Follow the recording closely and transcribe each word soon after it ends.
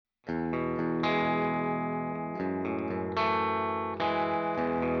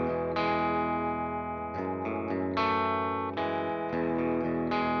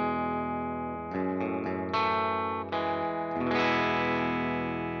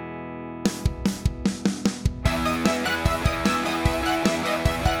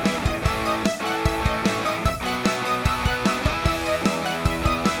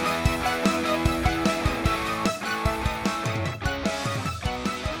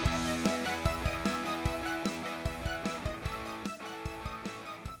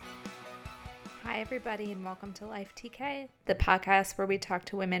everybody, and welcome to Life TK, the podcast where we talk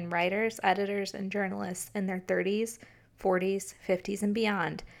to women writers, editors, and journalists in their 30s, 40s, 50s, and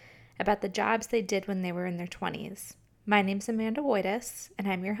beyond about the jobs they did when they were in their 20s. My name's Amanda Woitis, and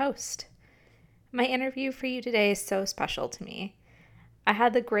I'm your host. My interview for you today is so special to me. I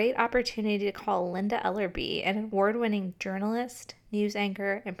had the great opportunity to call Linda Ellerbee, an award-winning journalist, news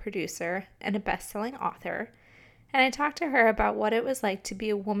anchor, and producer, and a best-selling author, and I talked to her about what it was like to be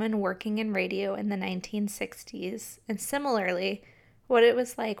a woman working in radio in the 1960s, and similarly, what it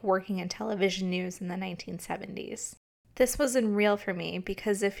was like working in television news in the 1970s. This wasn't real for me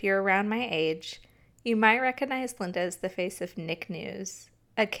because if you're around my age, you might recognize Linda as the face of Nick News,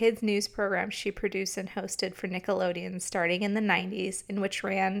 a kids' news program she produced and hosted for Nickelodeon starting in the 90s, and which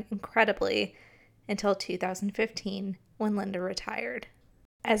ran incredibly until 2015 when Linda retired.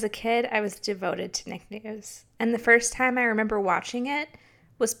 As a kid, I was devoted to Nick News, and the first time I remember watching it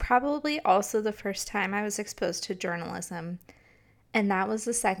was probably also the first time I was exposed to journalism, and that was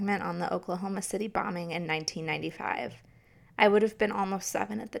the segment on the Oklahoma City bombing in 1995. I would have been almost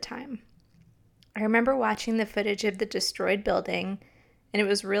 7 at the time. I remember watching the footage of the destroyed building, and it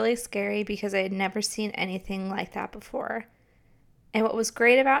was really scary because I had never seen anything like that before. And what was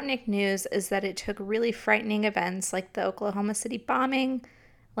great about Nick News is that it took really frightening events like the Oklahoma City bombing,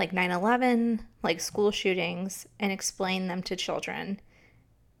 like 9/11, like school shootings, and explain them to children.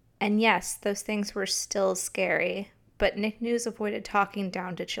 And yes, those things were still scary, but Nick News avoided talking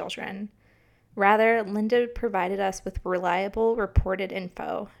down to children. Rather, Linda provided us with reliable, reported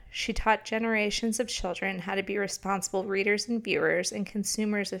info. She taught generations of children how to be responsible readers and viewers and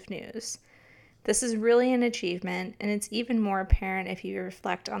consumers of news. This is really an achievement, and it's even more apparent if you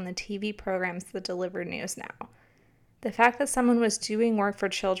reflect on the TV programs that deliver news now. The fact that someone was doing work for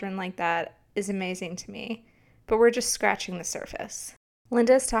children like that is amazing to me, but we're just scratching the surface.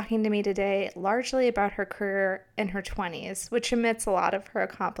 Linda is talking to me today largely about her career in her 20s, which omits a lot of her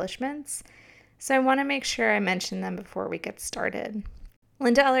accomplishments, so I want to make sure I mention them before we get started.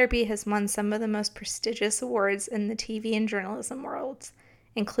 Linda Ellerbee has won some of the most prestigious awards in the TV and journalism worlds,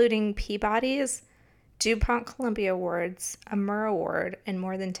 including Peabody's, DuPont Columbia Awards, a Murr Award, and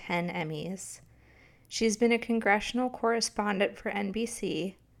more than 10 Emmys. She's been a congressional correspondent for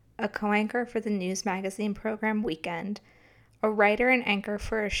NBC, a co-anchor for the news magazine program Weekend, a writer and anchor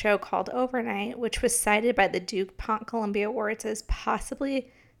for a show called Overnight, which was cited by the DuPont Columbia Awards as possibly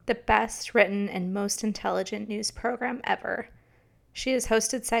the best written and most intelligent news program ever. She has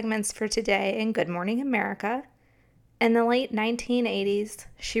hosted segments for Today and Good Morning America. In the late 1980s,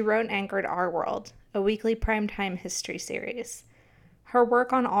 she wrote and anchored Our World, a weekly primetime history series. Her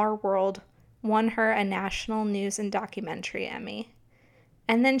work on Our World won her a National News and Documentary Emmy.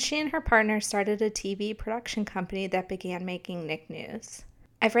 And then she and her partner started a TV production company that began making Nick News.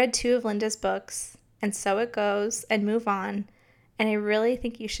 I've read 2 of Linda's books, And So It Goes and Move On, and I really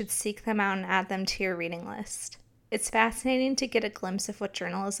think you should seek them out and add them to your reading list. It's fascinating to get a glimpse of what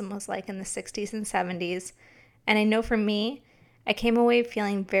journalism was like in the 60s and 70s, and I know for me, I came away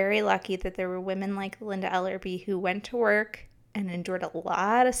feeling very lucky that there were women like Linda Ellerbee who went to work and endured a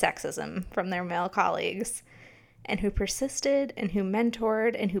lot of sexism from their male colleagues, and who persisted and who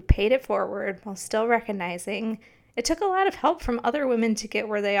mentored and who paid it forward while still recognizing it took a lot of help from other women to get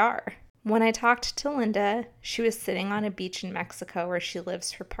where they are. When I talked to Linda, she was sitting on a beach in Mexico where she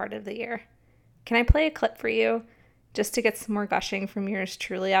lives for part of the year. Can I play a clip for you just to get some more gushing from yours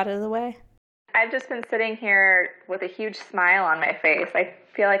truly out of the way? I've just been sitting here with a huge smile on my face. I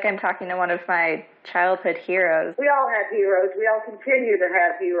feel like I'm talking to one of my childhood heroes. We all have heroes. We all continue to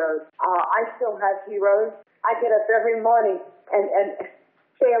have heroes. I still have heroes. I get up every morning and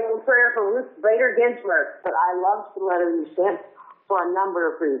say a little prayer for Ruth Bader Ginsburg. But I loved the letter you sent for a number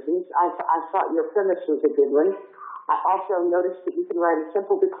of reasons. I thought your premise was a good one. I also noticed that you can write a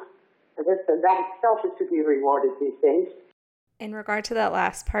simple declaration, and that itself is to be rewarded these days. In regard to that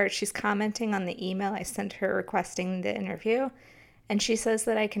last part, she's commenting on the email I sent her requesting the interview, and she says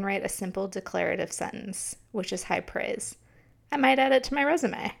that I can write a simple declarative sentence, which is high praise. I might add it to my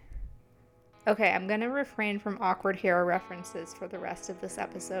resume. Okay, I'm going to refrain from awkward hero references for the rest of this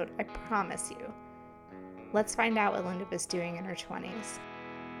episode, I promise you. Let's find out what Linda was doing in her 20s.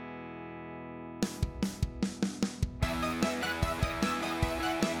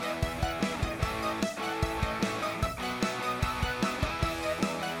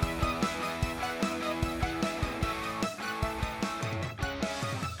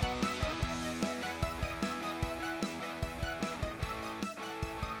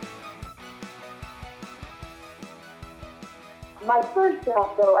 My first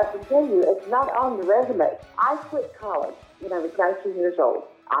job, though, I can tell you, it's not on the resume. I quit college when I was 19 years old.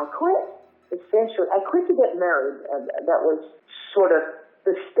 I quit. essentially, I quit to get married. That was sort of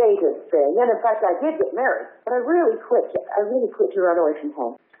the stated thing. And in fact, I did get married, but I really quit. I really quit to run away from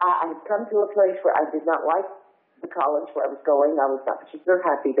home. I had come to a place where I did not like the college where I was going. I was not particularly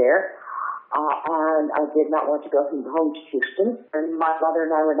happy there. And I did not want to go home to Houston. And my mother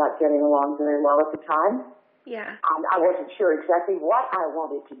and I were not getting along very well at the time. Yeah. I wasn't sure exactly what I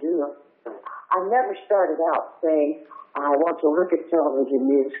wanted to do. I never started out saying, I want to look at television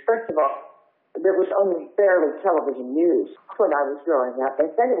news. First of all, there was only barely television news when I was growing up.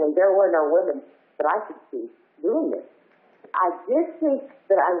 And secondly, there were no women that I could see doing it. I did think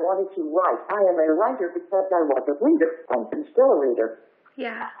that I wanted to write. I am a writer because I was a reader. I'm still a reader.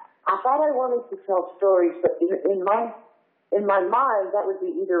 Yeah. I thought I wanted to tell stories, but in my mind, that would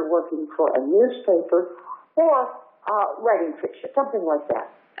be either working for a newspaper or writing fiction, something like that.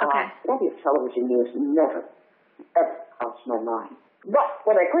 Okay. Maybe television news never, ever crossed my mind. But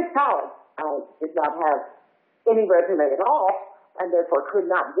when I quit college, I did not have any resume at all, and therefore could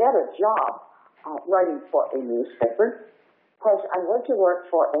not get a job writing for a newspaper, because I went to work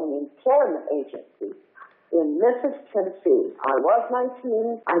for an employment agency in Memphis, Tennessee. I was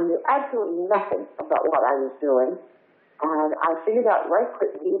 19. I knew absolutely nothing about what I was doing. And I figured out right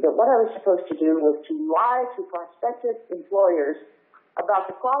quickly that what I was supposed to do was to lie to prospective employers about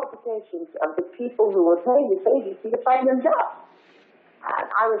the qualifications of the people who were paying this agency to find them jobs. And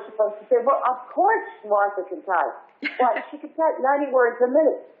I was supposed to say, well, of course Martha can type. Well, she could type 90 words a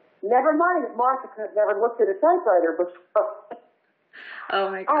minute. Never mind that Martha could have never looked at a typewriter before. Oh,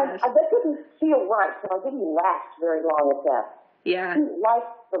 my gosh. That didn't feel right, so I didn't last very long at that. Yeah. I didn't like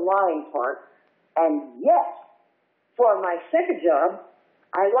the lying part. And yet, for my second job,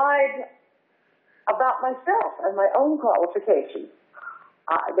 I lied about myself and my own qualifications.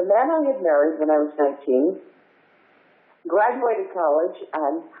 The man I had married when I was 19 graduated college,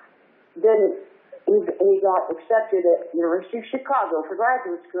 and then he got accepted at University of Chicago for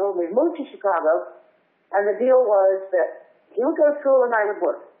graduate school. We moved to Chicago, and the deal was that he would go to school and I would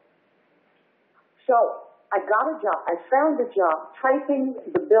work. So I got a job. I found a job typing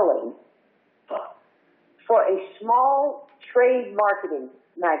the billing for a small trade marketing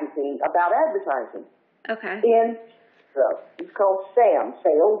magazine about advertising. Okay. It's called SAM,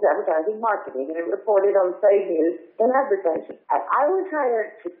 Sales, Advertising, Marketing, and it reported on trade news and advertising. And I was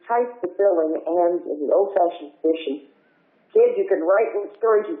hired to type the billing, and in the old-fashioned tradition, kids, you can write what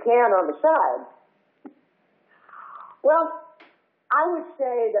stories you can on the side. Well, I would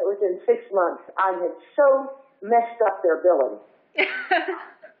say that within 6 months, I had so messed up their billing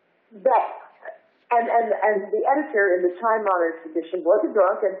that, and the editor in the time-honored tradition was a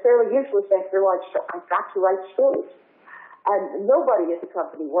drunk and fairly useless after lunch, so I got to write stories. And nobody at the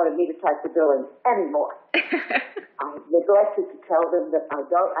company wanted me to type the billing anymore. I neglected to tell them that I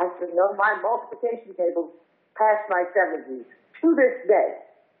don't actually know my multiplication tables past my 70s to this day.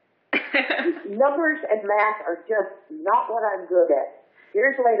 Numbers and math are just not what I'm good at.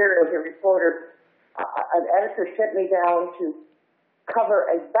 Years later, as a reporter, an editor sent me down to cover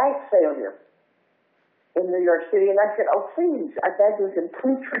a bank failure in New York City, and I said, oh, please, I beg you,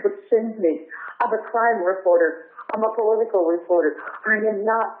 please send me. I'm a crime reporter. I'm a political reporter. I am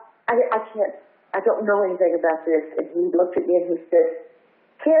not, I can't, I don't know anything about this. And he looked at me and he said,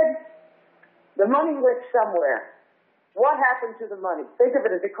 kid, the money went somewhere. What happened to the money? Think of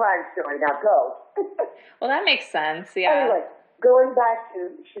it as a crime story. Now go. Well, that makes sense, yeah. Anyway, going back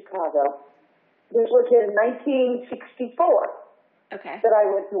to Chicago, this was in 1964 that I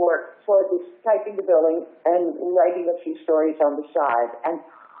went to work for this typing the billing and writing a few stories on the side. And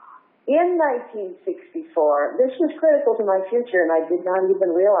in 1964, this was critical to my future, and I did not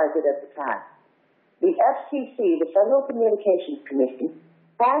even realize it at the time. The FCC, the Federal Communications Commission,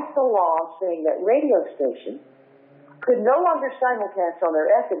 passed a law saying that radio stations could no longer simulcast on their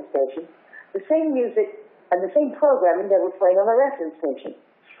FM station the same music and the same programming that were playing on their FM station.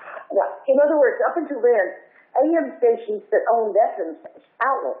 Now, in other words, up until then, AM stations that owned FM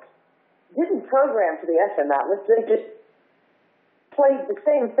outlets didn't program to the FM outlets. They just played the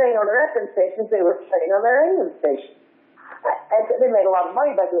same thing on their FM stations they were playing on their AM stations. And they made a lot of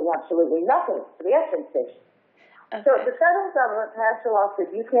money by doing absolutely nothing to the FM stations. So the federal government passed a law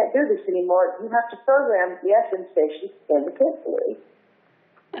that you can't do this anymore. You have to program the FM stations independently.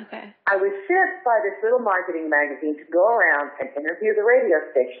 I was sent by this little marketing magazine to go around and interview the radio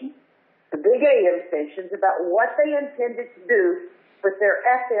stations, the big AM stations, about what they intended to do with their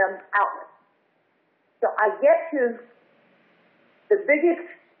FM outlets. So I get to the biggest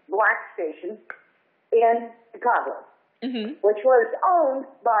black station in Chicago, which was owned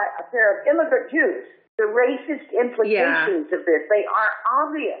by a pair of immigrant Jews. The racist implications of this, they are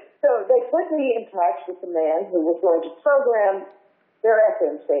obvious. So they put me in touch with the man who was going to program their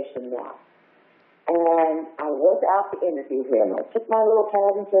FM station now. And I went out to interview him. I took my little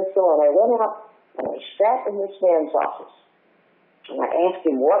pad and pencil, and I went out and I sat in this man's office. And I asked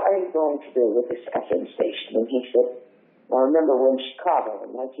him, what are you going to do with this FM station? And he said, well, I remember when Chicago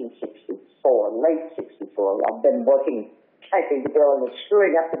in 1964, late 64, I've been working, typing the billing and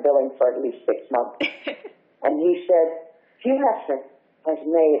screwing up the billing for at least 6 months. And he said, Hugh Hefner has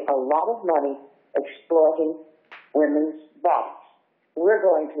made a lot of money exploiting women's bodies. We're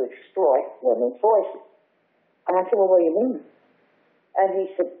going to exploit women's voices. And I said, well, what do you mean? And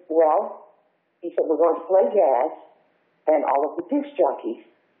he said, we're going to play jazz, and all of the disc jockeys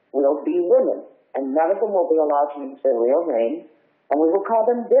will be women, and none of them will be allowed to use their real name, and we will call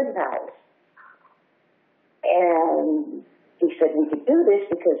them Denhouse. And he said, we could do this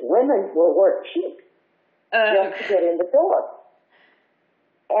because women will work cheap just to get in the door.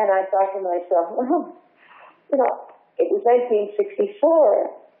 And I thought to myself, well, it was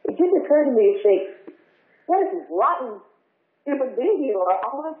 1964. It didn't occur to me to think, what a rotten human being you are.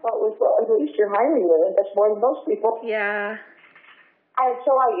 All I thought was, well, at least you're hiring women. That's more than most people. Yeah. And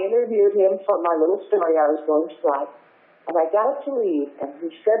so I interviewed him for my little story I was going to write. And I got up to leave, and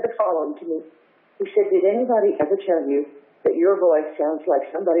he said the following to me. He said, did anybody ever tell you that your voice sounds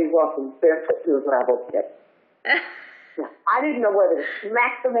like somebody walking barefoot through a gravel pit? I didn't know whether to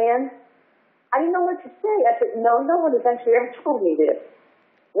smack the man. I didn't know what to say. I said, no one has actually ever told me this.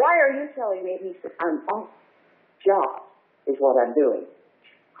 Why are you telling me? He said, I'm off job is what I'm doing.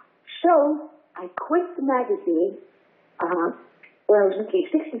 So I quit the magazine where I was making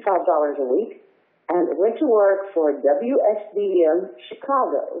 $65 a week and went to work for WSDM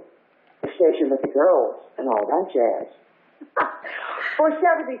Chicago, the station with the girls and all that jazz, for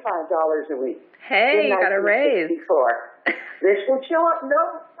 $75 a week. Hey, you got a raise. This will show up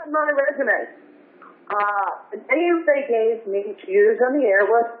on my resume. The name they gave me to use on the air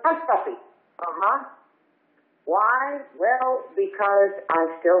was Hush Puppy. Why? Well, because I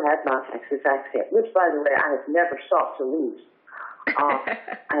still had my Texas accent, which, by the way, I have never sought to lose. I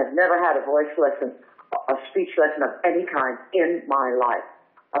have never had a voice lesson, a speech lesson of any kind in my life.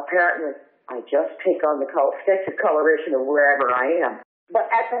 Apparently, I just take on the Texas coloration of wherever I am. But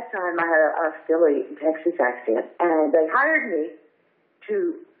at that time, I had a Philly, Texas accent, and they hired me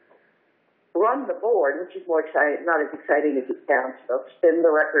to run the board, which is more exciting, not as exciting as it sounds. So spin the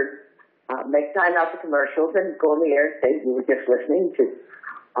record, make time out the commercials, and go on the air and say you were just listening to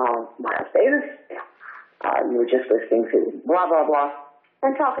Miles Davis. You were just listening to blah, blah, blah,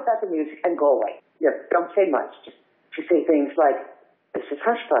 and talk about the music and go away. Don't say much. Just say things like, this is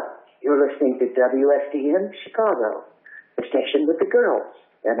Hush Puppy. You're listening to WSDN Chicago, the station with the girls,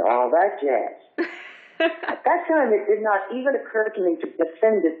 and all that jazz. At that time, it did not even occur to me to be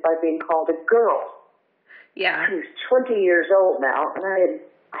offended by being called a girl. Yeah. I was 20 years old now, and I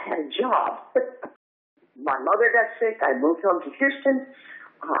had a job. My mother got sick. I moved home to Houston.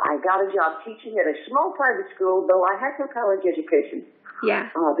 I got a job teaching at a small private school, though I had no college education. Yeah.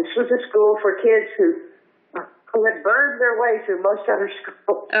 This was a school for kids who had burned their way through most other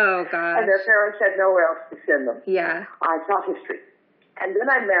schools. Oh, God. And their parents had nowhere else to send them. Yeah. I taught history. And then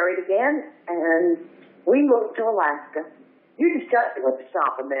I married again, and we moved to Alaska. You just tell me what to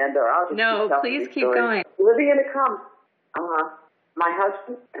stop, Amanda, or I'll just No, please keep going. Living in a my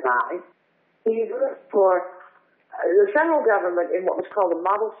husband and I, he worked for the federal government in what was called the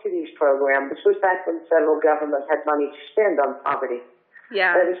Model Cities program. This was back when the federal government had money to spend on poverty.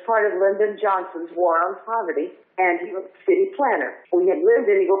 Yeah. It was part of Lyndon Johnson's war on poverty, and he was a city planner. We had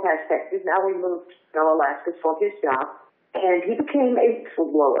lived in Eagle Pass, Texas. Now we moved to Alaska for his job, and he became a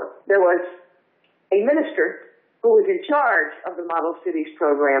whistleblower. There was a minister who was in charge of the Model Cities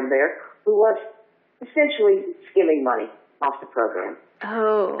program there, who was essentially skimming money off the program.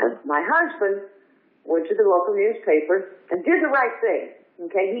 Oh. And my husband went to the local newspaper and did the right thing.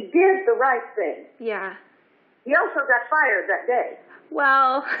 Okay, he did the right thing. Yeah. He also got fired that day.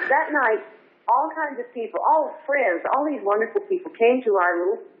 Well. That night, all kinds of people, all friends, all these wonderful people came to our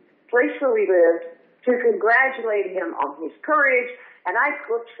little place where we lived to congratulate him on his courage. And I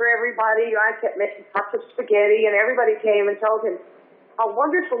cooked for everybody. I kept making pots of spaghetti, and everybody came and told him how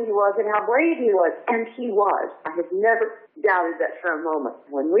wonderful he was and how brave he was. And he was. I have never doubted that for a moment.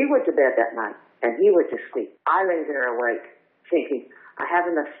 When we went to bed that night and he went to sleep, I lay there awake thinking, I have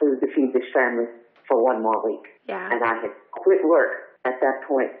enough food to feed this family for one more week. Yeah. And I had quit work at that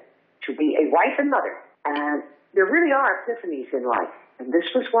point to be a wife and mother. And there really are epiphanies in life. And this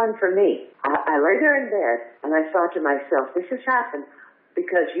was one for me. I lay there in bed, and I thought to myself, this has happened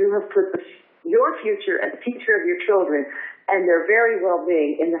because you have put the your future and the future of your children and their very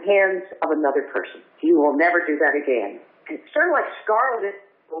well-being in the hands of another person. You will never do that again. It's sort of like Scarlett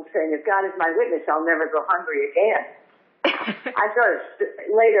saying, if God is my witness, I'll never go hungry again. I sort of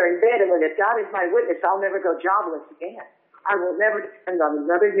lay there in bed and went, if God is my witness, I'll never go jobless again. I will never depend on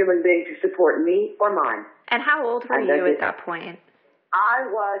another human being to support me or mine. And how old were you at that point? I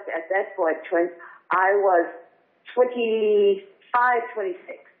was, at that point, I was 25,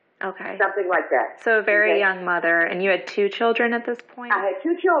 26. Okay. Something like that. So a very young mother, and you had 2 children at this point? I had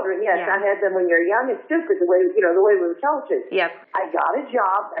 2 children, yes. Yeah. I had them when you're young and stupid, the way we were told to. Yep. I got a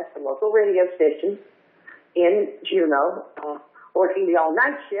job at the local radio station in Juneau, working the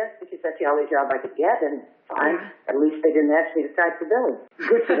all-night shift because that's the only job I could get, and fine. Yeah. At least they didn't ask me to type the billing.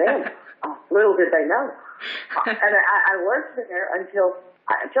 Good for them. Little did they know. And I worked there until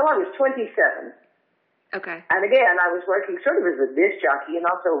I was 27. Okay. And again, I was working sort of as a disc jockey and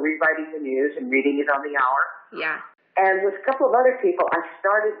also rewriting the news and reading it on the hour. Yeah. And with a couple of other people,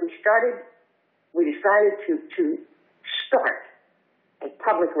 we decided to start a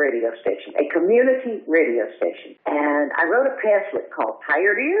public radio station, a community radio station. And I wrote a pamphlet called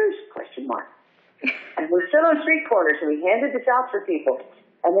Tired Ears? ? And we stood on street corners and we handed this out for people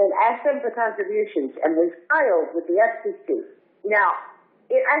and then asked them for contributions, and we filed with the FCC. Now,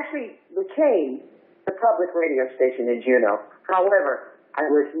 it actually became the public radio station in Juneau. However, I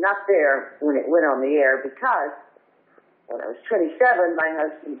was not there when it went on the air because when I was 27, my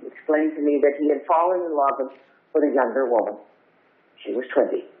husband explained to me that he had fallen in love with a younger woman. She was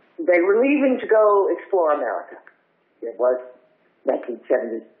 20. They were leaving to go explore America. It was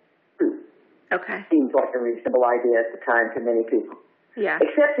 1972. Okay. Seems like a reasonable idea at the time to many people. Yeah.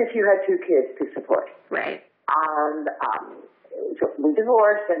 Except if you had 2 kids to support. Right. And we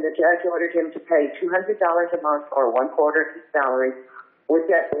divorced, and the judge ordered him to pay $200 a month or 1/4 of his salary. With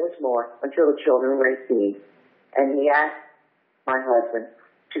that, there was more until the children were 18. And he asked my husband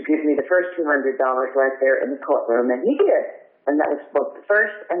to give me the first $200 right there in the courtroom, and he did. And that was both the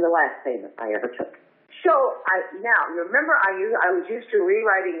first and the last payment I ever took. So now, remember, I was used to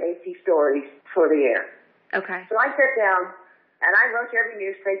rewriting AC stories for the air. Okay. So I sat down, and I wrote to every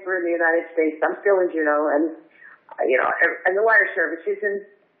newspaper in the United States. I'm still in Juneau, and and the wire services, and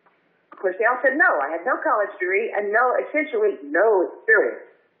of course they all said no. I had no college degree and essentially no experience.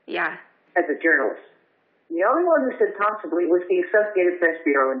 Yeah. As a journalist. The only one who said possibly was the Associated Press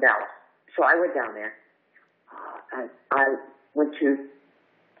Bureau in Dallas. So I went down there. I went to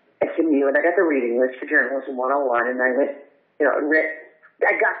SMU, and I got the reading list for Journalism 101, and I went,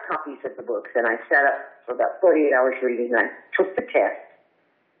 I got copies of the books, and I sat up for about 48 hours reading, and I took the test,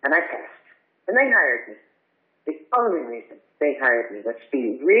 and I passed. And they hired me. The only reason they hired me, let's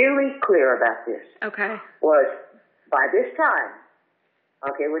be really clear about this, okay, was by this time,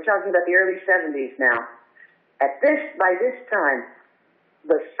 okay, we're talking about the early 70s now, by this time,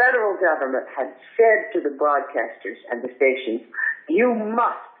 the federal government had said to the broadcasters and the stations, you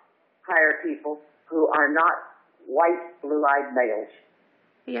must hire people who are not white, blue-eyed males.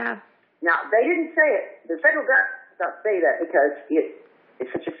 Yeah. Now, they didn't say it. The federal government don't say that because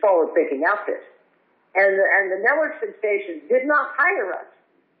it's such a forward-thinking outfit. And the networks and stations did not hire us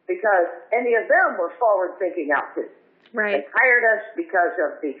because any of them were forward-thinking outfits. Right. They hired us because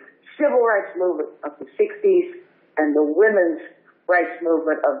of the civil rights movement of the 60s and the women's rights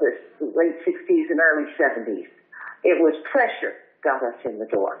movement of the late 60s and early 70s. It was pressure got us in the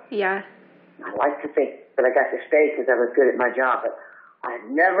door. Yeah. I like to think that I got to stay because I was good at my job, but I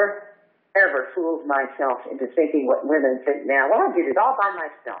never, ever fooled myself into thinking what women think now. Well, I did it all by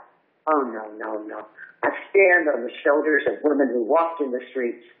myself. Oh, no. I stand on the shoulders of women who walked in the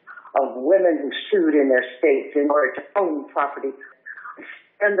streets, of women who sued in their states in order to own property. I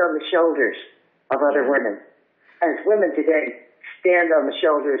stand on the shoulders of other women. As women today stand on the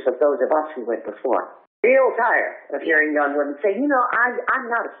shoulders of those of us who went before. Real tired of hearing young women say, I'm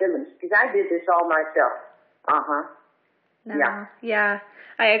not a feminist because I did this all myself. Uh-huh. No. Yeah,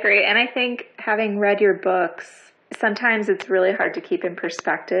 I agree. And I think having read your books, sometimes it's really hard to keep in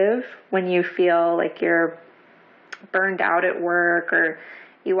perspective when you feel like you're burned out at work, or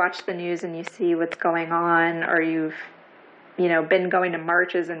you watch the news and you see what's going on, or you've, been going to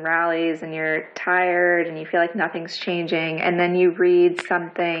marches and rallies and you're tired and you feel like nothing's changing. And then you read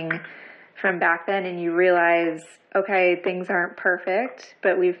something from back then and you realize, okay, things aren't perfect,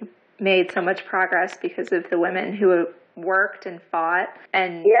 but we've made so much progress because of the women who worked and fought.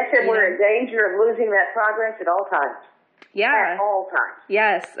 And yes, and we're in danger of losing that progress at all times. Yeah. At all times.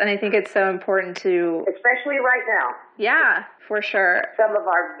 Yes, and I think it's so important to... Especially right now. Yeah, for sure. Some of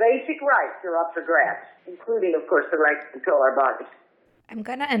our basic rights are up for grabs, including, of course, the right to control our bodies. I'm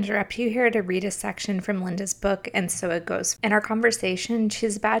going to interrupt you here to read a section from Linda's book, And So It Goes. In our conversation,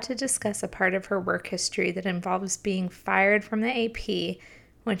 she's about to discuss a part of her work history that involves being fired from the AP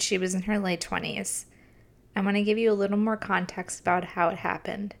when she was in her late 20s. I want to give you a little more context about how it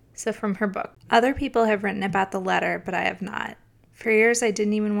happened. So from her book, other people have written about the letter, but I have not. For years, I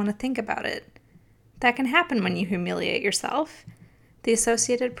didn't even want to think about it. That can happen when you humiliate yourself. The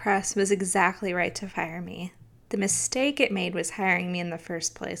Associated Press was exactly right to fire me. The mistake it made was hiring me in the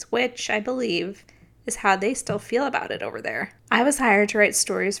first place, which, I believe, is how they still feel about it over there. I was hired to write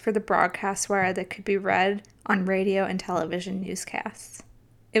stories for the broadcast wire that could be read on radio and television newscasts.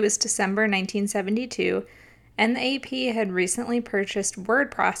 It was December 1972, and the AP had recently purchased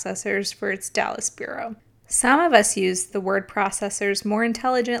word processors for its Dallas bureau. Some of us used the word processors more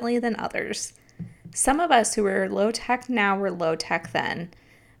intelligently than others. Some of us who are low-tech now were low-tech then.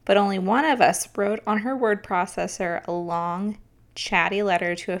 But only one of us wrote on her word processor a long, chatty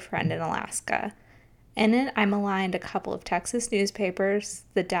letter to a friend in Alaska. In it, I maligned a couple of Texas newspapers,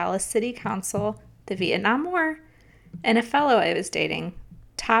 the Dallas City Council, the Vietnam War, and a fellow I was dating,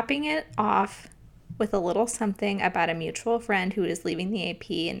 topping it off with a little something about a mutual friend who was leaving the AP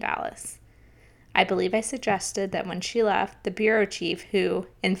in Dallas. I believe I suggested that when she left, the bureau chief, who,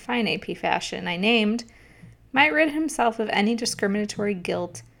 in fine AP fashion, I named, might rid himself of any discriminatory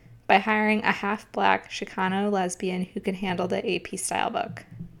guilt by hiring a half-black Chicano lesbian who could handle the AP style book.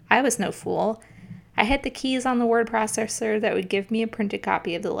 I was no fool. I hit the keys on the word processor that would give me a printed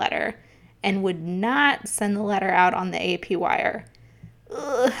copy of the letter and would not send the letter out on the AP wire.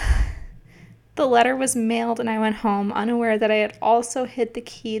 Ugh. The letter was mailed and I went home unaware that I had also hit the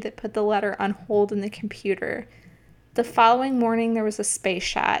key that put the letter on hold in the computer. The following morning there was a space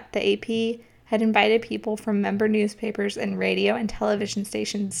shot. The AP had invited people from member newspapers and radio and television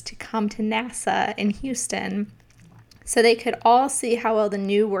stations to come to NASA in Houston so they could all see how well the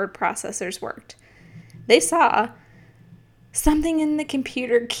new word processors worked. They saw something in the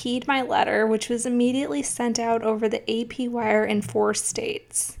computer keyed my letter, which was immediately sent out over the AP wire in 4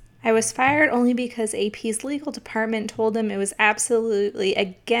 states. I was fired only because AP's legal department told them it was absolutely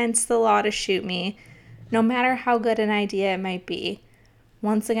against the law to shoot me, no matter how good an idea it might be.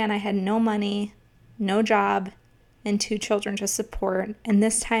 Once again, I had no money, no job, and 2 children to support, and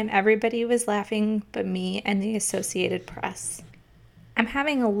this time everybody was laughing but me and the Associated Press. I'm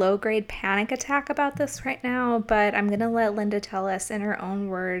having a low-grade panic attack about this right now, but I'm going to let Linda tell us in her own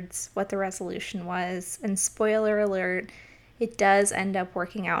words what the resolution was, and spoiler alert, it does end up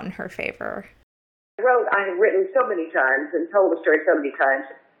working out in her favor. I have written so many times and told the story so many times,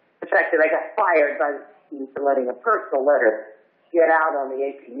 the fact that I got fired for letting a personal letter get out on the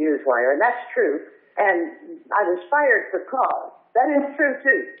AP Newswire, and that's true. And I was fired for cause. That is true,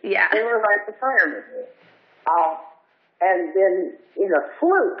 too. Yeah. They were right to fire me. And then, in a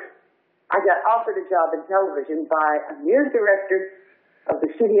fluke, I got offered a job in television by a news director of the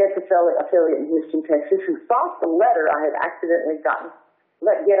CBS affiliate in Houston, Texas, who thought the letter I had accidentally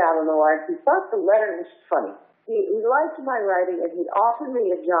let get out on the wire, he thought the letter was funny. He liked my writing, and he offered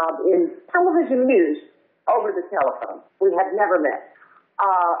me a job in television news over the telephone. We had never met.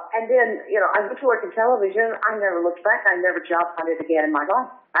 And then, I went to work in television. I never looked back. I never job hunted again in my life.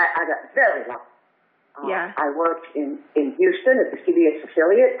 I got very lucky. I worked in Houston at the CBS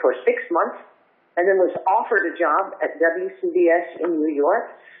affiliate for 6 months, and then was offered a job at WCBS in New York.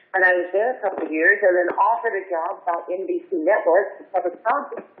 And I was there a couple of years, and then offered a job by NBC Network to cover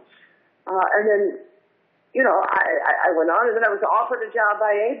content. And then, I went on, and then I was offered a job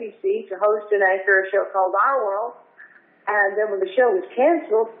by ABC to host and anchor a show called Our World. And then when the show was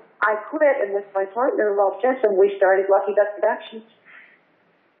canceled, I quit, and with my partner, Rolf Jensen, we started Lucky Duck Productions.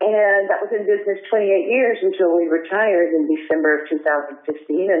 And that was in business 28 years until we retired in December of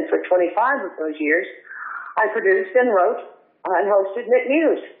 2015. And for 25 of those years, I produced and wrote and hosted Nick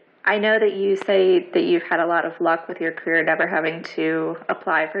News. I know that you say that you've had a lot of luck with your career, never having to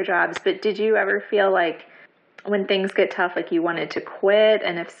apply for jobs, but did you ever feel like when things get tough, like you wanted to quit?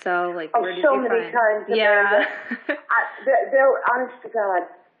 And if so, like, where did you find? So many times, Amanda. Yeah. Honest to God,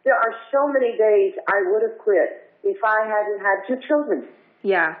 there are so many days I would have quit if I hadn't had 2 children.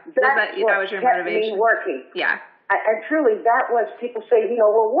 Yeah. That was your kept motivation. me working. Yeah. And truly, that was, people say,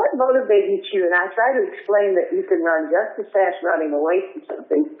 well, what motivated you? And I try to explain that you can run just as fast running away from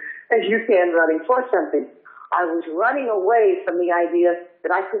something as you can running for something. I was running away from the idea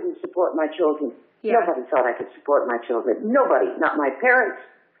that I couldn't support my children. Yeah. Nobody thought I could support my children. Nobody. Not my parents,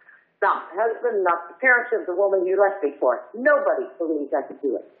 not my husband, not the parents of the woman you left me for. Nobody believed I could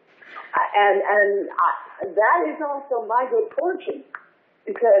do it. And that is also my good fortune,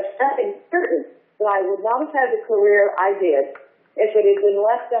 because nothing certain that I would not have had the career I did if it had been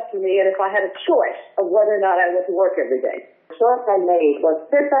left up to me and if I had a choice of whether or not I went to work every day. The choice I made was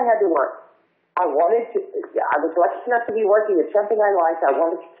since I had to work, I was lucky enough to be working at something I liked. I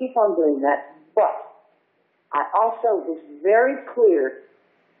wanted to keep on doing that. But I also was very clear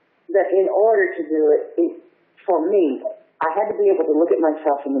that in order to do it, for me, I had to be able to look at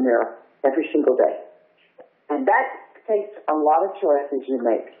myself in the mirror every single day. And that takes a lot of choices you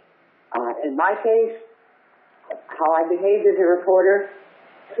make. In my case, how I behaved as a reporter,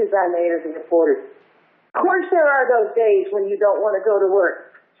 choices I made as a reporter. Of course, there are those days when you don't want to go to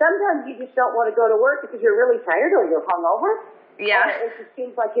work. Sometimes you just don't want to go to work because you're really tired or you're hungover. Yeah. It just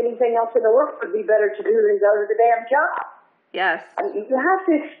seems like anything else in the world would be better to do than go to the damn job. Yes. I mean, you have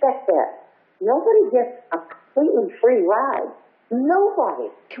to expect that. Nobody gets a completely free ride.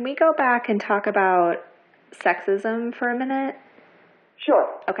 Nobody. Can we go back and talk about sexism for a minute? Sure.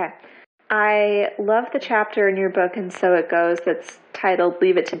 Okay. I love the chapter in your book, And So It Goes, that's titled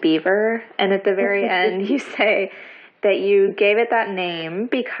Leave It to Beaver. And at the very end, you say that you gave it that name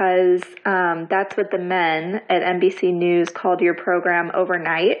because that's what the men at NBC News called your program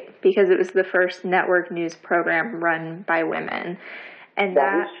overnight, because it was the first network news program run by women. And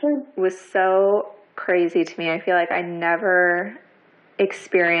that was so crazy to me. I feel like I never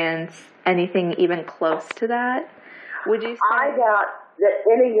experienced anything even close to that. Would you say? I doubt that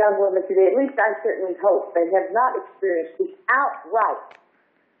any young woman today, at least I certainly hope, they have not experienced the outright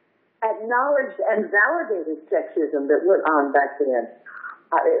acknowledged and validated sexism that went on back then.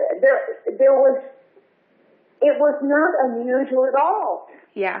 It was not unusual at all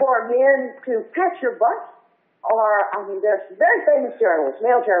for men to pat your butt. There's very famous journalists,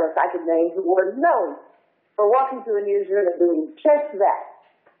 male journalists I could name, who were known for walking to a newsroom and doing just that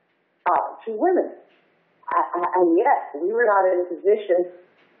to women. And yet, we were not in a position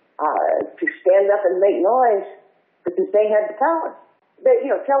to stand up and make noise because they had the power.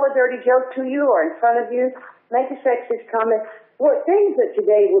 Tell a dirty joke to you or in front of you, make a sexist comment. Things that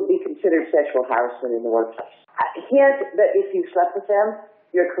today would be considered sexual harassment in the workplace. Hint that if you slept with them,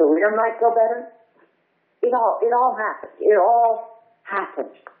 your career might go better. It all happened. It all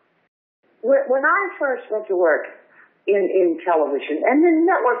happened. When I first went to work in television, and in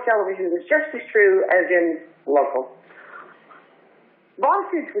network television is just as true as in local,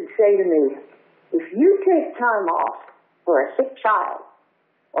 bosses would say to me, if you take time off for a sick child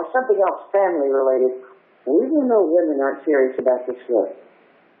or something else family related, we will know women aren't serious about this work.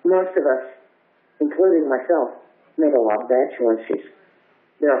 Most of us, including myself, made a lot of bad choices.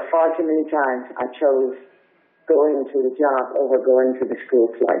 There are far too many times I chose going to the job over going to the school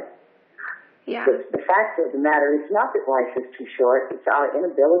play. Yeah. The fact of the matter is not that life is too short, it's our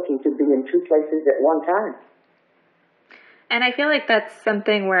inability to be in two places at one time. And I feel like that's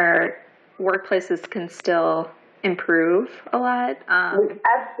something where workplaces can still improve a lot.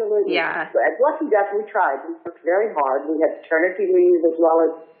 Absolutely. Yeah. At Lucky Duck, we tried. We worked very hard. We had paternity leave as well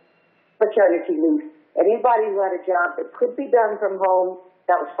as paternity leave. Anybody who had a job that could be done from home,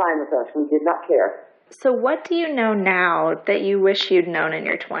 that was fine with us. We did not care. So what do you know now that you wish you'd known in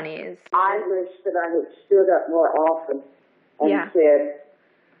your 20s? I wish that I had stood up more often and said,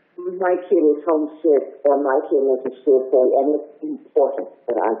 my kid is homesick or my kid has a school play, and it's important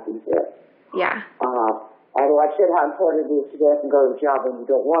that I do that. Yeah. Although I said how important it is to get up and go to the job when you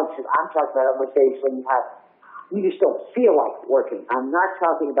don't want to. I'm talking about those days when you just don't feel like working. I'm not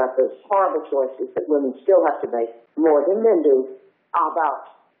talking about those horrible choices that women still have to make more than men do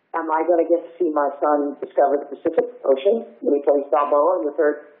about, am I going to get to see my son discover the Pacific Ocean when he plays Balboa in the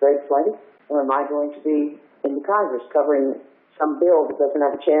third grade play? Or am I going to be in the Congress covering some bill that doesn't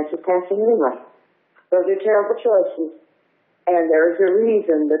have a chance of passing anyway? Those are terrible choices. And there is a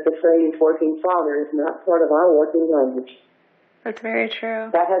reason that the phrase working father is not part of our working language. That's very true.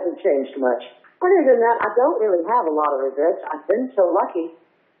 That hasn't changed much. Other than that, I don't really have a lot of regrets. I've been so lucky,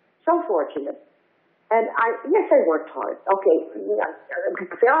 so fortunate. And yes, I worked hard. Okay,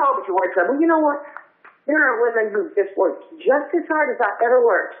 say, oh, but you worked hard. Well, you know what? There are women who just worked just as hard as I ever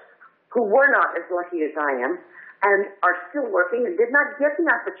worked, who were not as lucky as I am, and are still working and did not get the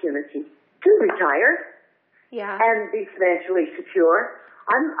opportunity to retire. Yeah. And be financially secure.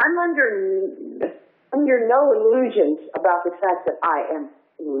 I'm under no illusions about the fact that I am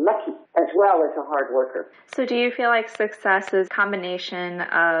lucky as well as a hard worker. So do you feel like success is a combination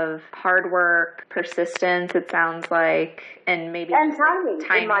of hard work, persistence, it sounds like, and maybe and timing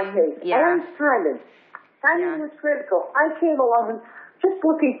in my case. Yeah. And timing. Timing was critical. I came along just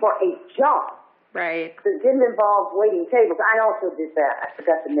looking for a job. Right. That didn't involve waiting tables. I also did that. I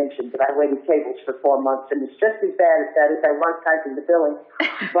forgot to mention that I waited tables for 4 months, and it's just as bad as that as I like typing the billing,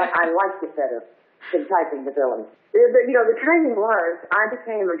 but I liked it better than typing the billing. The timing was, I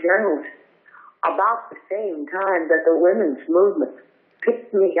became a journalist about the same time that the women's movement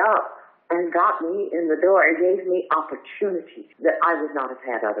picked me up and got me in the door and gave me opportunities that I would not have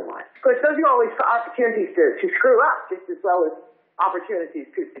had otherwise. Of course, those are always opportunities to screw up just as well as opportunities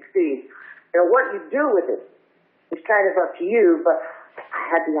to succeed. What you do with it is kind of up to you, but I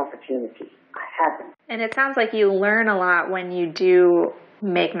had the opportunity. I had them. And it sounds like you learn a lot when you do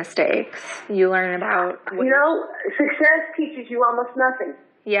make mistakes. You learn about... Success teaches you almost nothing.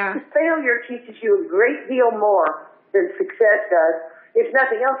 Yeah. Failure teaches you a great deal more than success does. If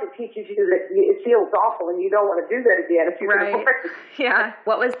nothing else, it teaches you that it feels awful and you don't want to do that again if you can avoid it. Yeah.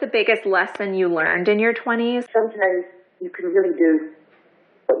 What was the biggest lesson you learned in your 20s? Sometimes you can really do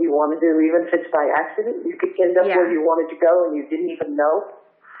what you want to do, even if it's by accident. You could end up where you wanted to go and you didn't even know.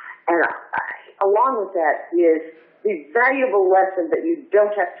 And along with that is the valuable lesson that you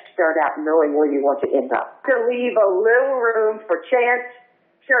don't have to start out knowing where you want to end up. To leave a little room for chance,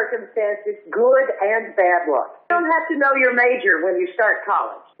 circumstances, good and bad luck. You don't have to know your major when you start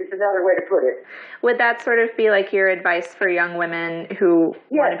college. It's another way to put it. Would that sort of be like your advice for young women who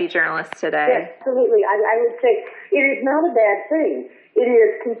want to be journalists today? Yes, absolutely. I would say it is not a bad thing. It is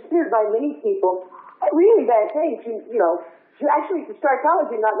considered by many people a really bad thing to actually to start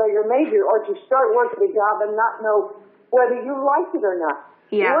college and not know your major, or to start working a job and not know whether you like it or not.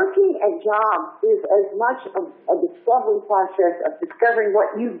 Yeah. Working a job is as much a discovery process of discovering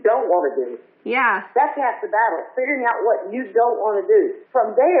what you don't want to do. Yeah. That's half the battle, figuring out what you don't want to do.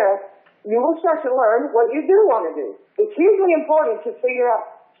 From there, you will start to learn what you do want to do. It's hugely important to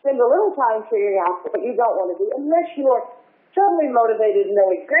spend a little time figuring out what you don't want to do, unless you're totally motivated and know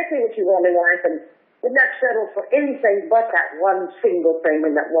exactly what you want in life and would not settle for anything but that one single thing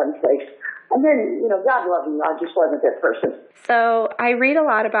in that one place. And then, God love you, I just wasn't that person. So I read a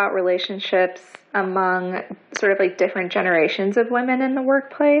lot about relationships among sort of like different generations of women in the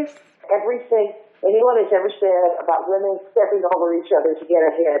workplace. Everything anyone has ever said about women stepping over each other to get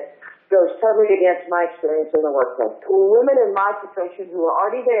ahead goes totally against my experience in the workplace. Women in my profession who are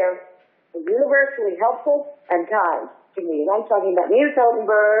already there are universally helpful and kind to me. And I'm talking about Nina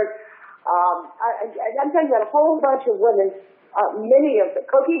Totenberg. I'm talking about a whole bunch of women, many of them.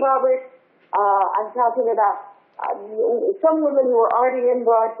 Cokie Roberts. I'm talking about some women who were already in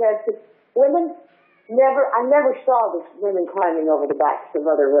broadcasting. I never saw this women climbing over the backs of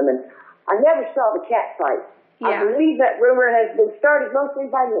other women. I never saw the cat fight. Yeah. I believe that rumor has been started mostly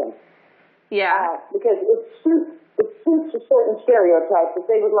by men. Yeah. Because it suits a certain stereotype that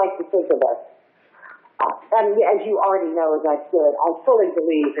they would like to think of us. And as you already know, as I said, I fully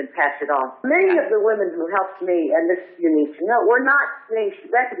believe and pass it on. Many of the women who helped me, and this you need to know, were not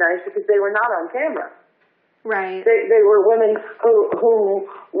recognized because they were not on camera. Right. They were women who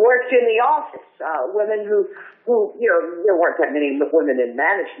worked in the office, women who there weren't that many women in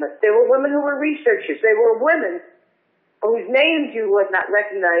management. There were women who were researchers. They were women whose names you would not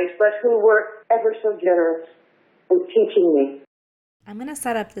recognize, but who were ever so generous in teaching me. I'm going to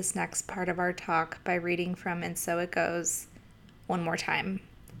set up this next part of our talk by reading from And So It Goes one more time.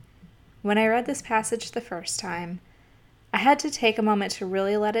 When I read this passage the first time, I had to take a moment to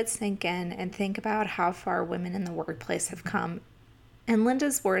really let it sink in and think about how far women in the workplace have come. And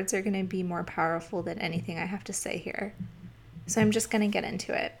Linda's words are going to be more powerful than anything I have to say here. So I'm just going to get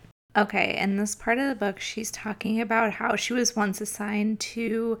into it. Okay, in this part of the book, she's talking about how she was once assigned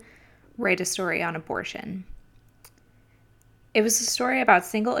to write a story on abortion. It was a story about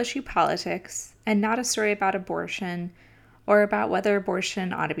single-issue politics and not a story about abortion or about whether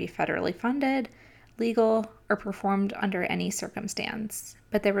abortion ought to be federally funded, legal, or performed under any circumstance.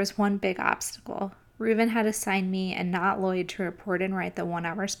 But there was one big obstacle. Reuven had assigned me and not Lloyd to report and write the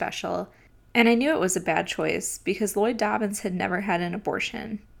 1-hour special, and I knew it was a bad choice because Lloyd Dobbins had never had an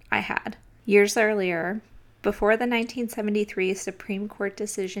abortion. I had. Years earlier, before the 1973 Supreme Court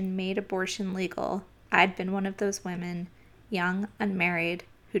decision made abortion legal, I'd been one of those women, young, unmarried,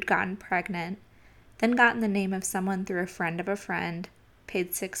 who'd gotten pregnant, then gotten the name of someone through a friend of a friend,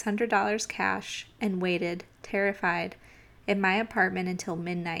 paid $600 cash, and waited, terrified, in my apartment until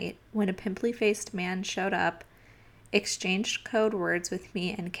midnight when a pimply-faced man showed up, exchanged code words with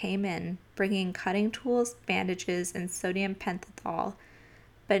me, and came in, bringing cutting tools, bandages, and sodium pentothal,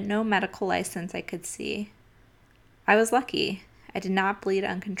 but no medical license I could see. I was lucky. I did not bleed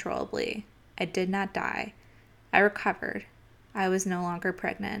uncontrollably. I did not die. I recovered. I was no longer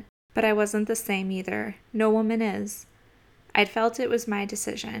pregnant. But I wasn't the same either. No woman is. I'd felt it was my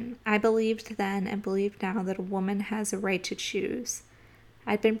decision. I believed then and believe now that a woman has a right to choose.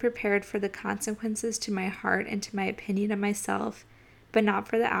 I'd been prepared for the consequences to my heart and to my opinion of myself, but not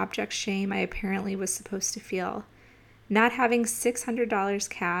for the abject shame I apparently was supposed to feel. Not having $600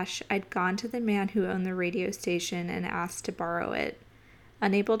 cash, I'd gone to the man who owned the radio station and asked to borrow it.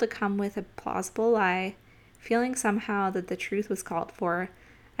 Unable to come with a plausible lie, feeling somehow that the truth was called for,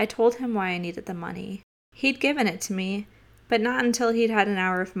 I told him why I needed the money. He'd given it to me, but not until he'd had an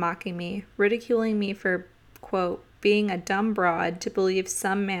hour of mocking me, ridiculing me for, quote, being a dumb broad to believe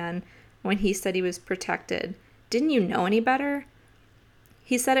some man when he said he was protected. Didn't you know any better?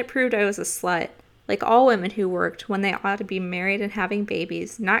 He said it proved I was a slut, like all women who worked when they ought to be married and having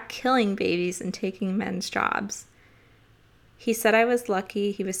babies, not killing babies and taking men's jobs. He said I was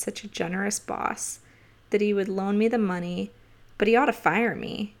lucky he was such a generous boss, that he would loan me the money, but he ought to fire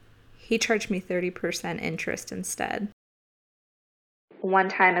me. He charged me 30% interest instead. One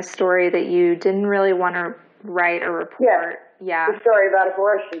time, a story that you didn't really want to write or report. Yeah. The story about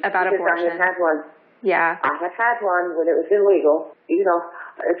abortion. About abortion. I have had one. Yeah. I have had one when it was illegal. You know,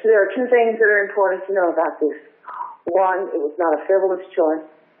 so there are two things that are important to know about this. One, it was not a frivolous choice,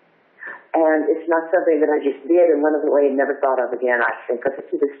 and it's not something that I just did and went away and never thought of again. I think of it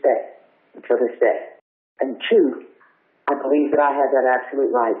to this day, until this day. And two, I believe that I had that absolute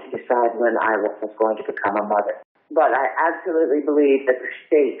right to decide when I was going to become a mother. But I absolutely believe that the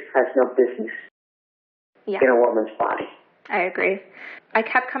state has no business in a woman's body. I agree. I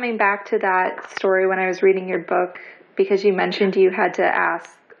kept coming back to that story when I was reading your book because you mentioned you had to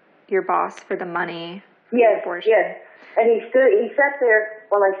ask your boss for the money for the abortion. Yes. And he sat there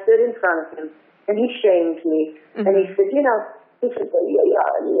while I stood in front of him, and he shamed me. Mm-hmm. And he said,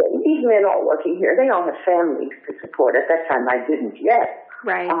 these men all working here, they all have families to support. At that time, I didn't yet.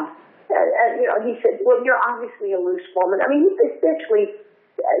 Right. And he said, well, you're obviously a loose woman. I mean, he essentially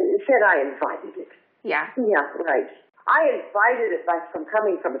said I invited it. Yeah. Yeah, right. I invited it from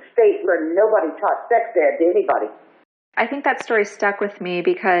coming from a state where nobody taught sex ed to anybody. I think that story stuck with me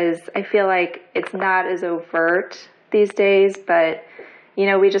because I feel like it's not as overt these days, but,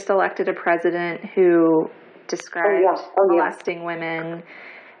 we just elected a president who described molesting women.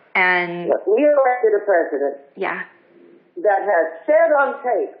 And we elected a president that has said on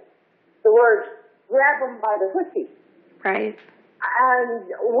tape the words, grab them by the pussy. Right. And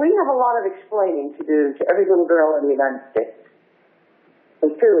we have a lot of explaining to do to every little girl in the United States.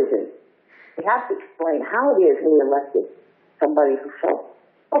 We truly do. We have to explain how it is we elected somebody who felt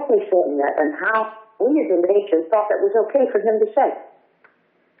okay saying that and how we as a nation thought that was okay for him to say.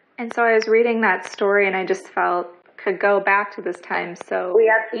 And so I was reading that story and I just felt could go back to this time so we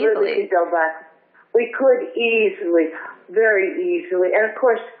absolutely could go back. We could easily, very easily. And of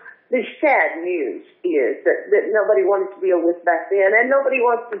course, the sad news is that nobody wanted to deal with back then, and nobody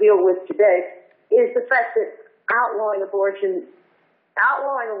wants to deal with today, is the fact that outlawing abortion,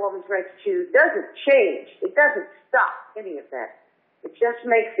 outlawing a woman's right to choose, doesn't change. It doesn't stop any of that. It just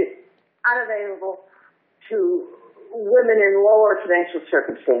makes it unavailable to women in lower financial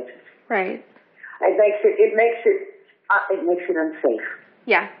circumstances. Right. It makes it unsafe.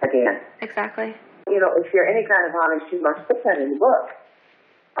 Yeah. Again. Exactly. If you're any kind of honest, you must put that in the book.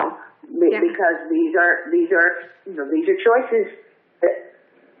 Because these are choices that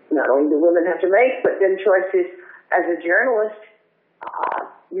not only do women have to make, but then choices as a journalist.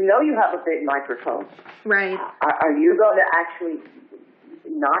 You have a big microphone. Right. Are you going to actually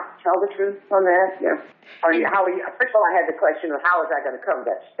not tell the truth on that? First of all, I had the question of how was I going to cover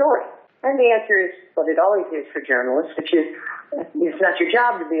that story? And the answer is what it always is for journalists, which is it's not your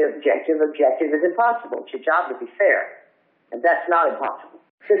job to be objective. Objective is impossible. It's your job to be fair. And that's not impossible.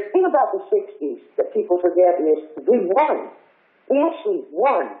 The thing about the 60s that people forget is we won. We actually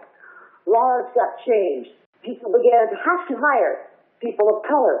won. Laws got changed. People began to have to hire people of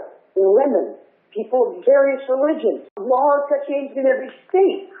color, women, people of various religions. Laws got changed in every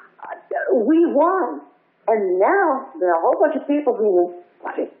state. We won. And now there are a whole bunch of people who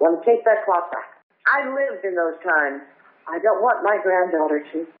want to take that clock back. I lived in those times. I don't want my granddaughter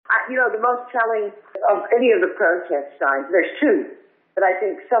to. The most telling of any of the protest signs, there's two that I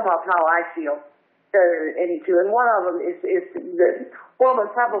think sum up how I feel better than any two. And one of them is the woman,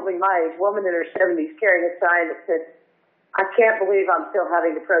 probably my age, woman in her 70s, carrying a sign that said, I can't believe I'm still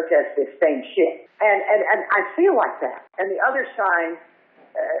having to protest this same shit. And I feel like that. And the other sign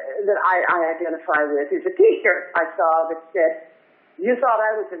that I identify with is a T-shirt I saw that said, you thought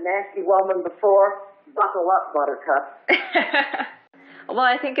I was a nasty woman before? Buckle up, buttercup. Well,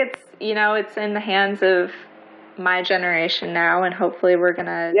 I think it's in the hands of my generation now, and hopefully we're going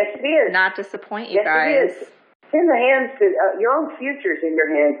to not disappoint you guys. It is. It's in the hands of your own future's in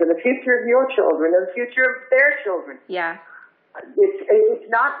your hands, and the future of your children, and the future of their children. Yeah. It's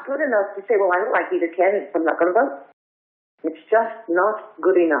not good enough to say, well, I don't like either candidate, so I'm not going to vote. It's just not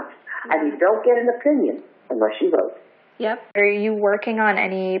good enough. And you don't get an opinion unless you vote. Yep. Are you working on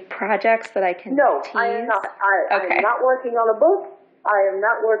any projects that I can No, tease? I am not. I Okay. am not working on a book. I am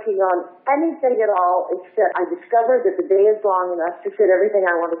not working on anything at all, except I discovered that the day is long enough to fit everything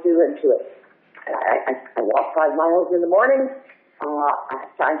I want to do into it. I walk 5 miles in the morning. I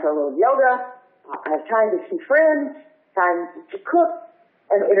have time for a little yoga. I have time to see friends, time to cook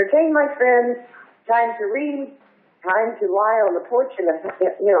and entertain my friends, time to read, time to lie on the porch in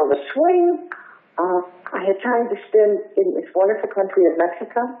the swing. I had time to spend in this wonderful country of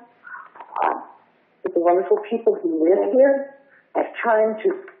Mexico with the wonderful people who live here. I have time to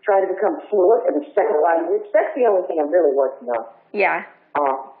try to become fluent in a second language. That's the only thing I'm really working on. Yeah.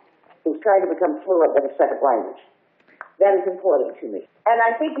 Is trying to become fluent in a second language. That is important to me. And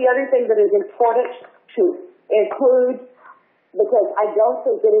I think the other thing that is important to include, because I don't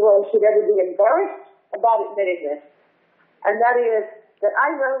think anyone should ever be embarrassed about admitting this, and that is that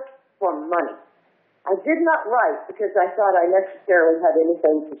I wrote for money. I did not write because I thought I necessarily had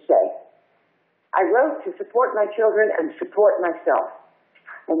anything to say. I wrote to support my children and support myself.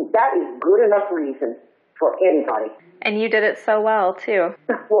 And that is good enough reason for anybody. And you did it so well, too.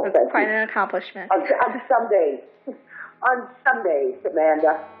 Well, It's quite an accomplishment. On some days. On some days,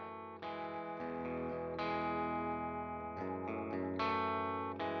 Amanda.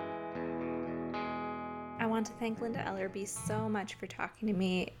 I want to thank Linda Ellerbee so much for talking to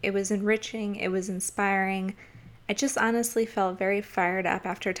me. It was enriching. It was inspiring. I just honestly felt very fired up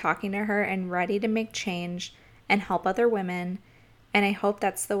after talking to her and ready to make change and help other women. And I hope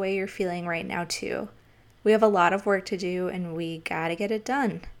that's the way you're feeling right now, too. We have a lot of work to do and we gotta get it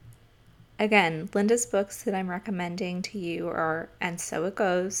done. Again, Linda's books that I'm recommending to you are And So It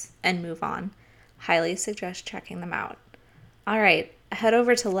Goes and Move On. Highly suggest checking them out. All right, head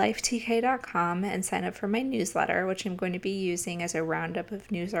over to lifetk.com and sign up for my newsletter, which I'm going to be using as a roundup of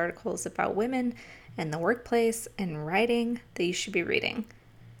news articles about women and the workplace and writing that you should be reading.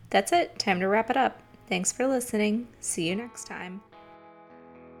 That's it. Time to wrap it up. Thanks for listening. See you next time.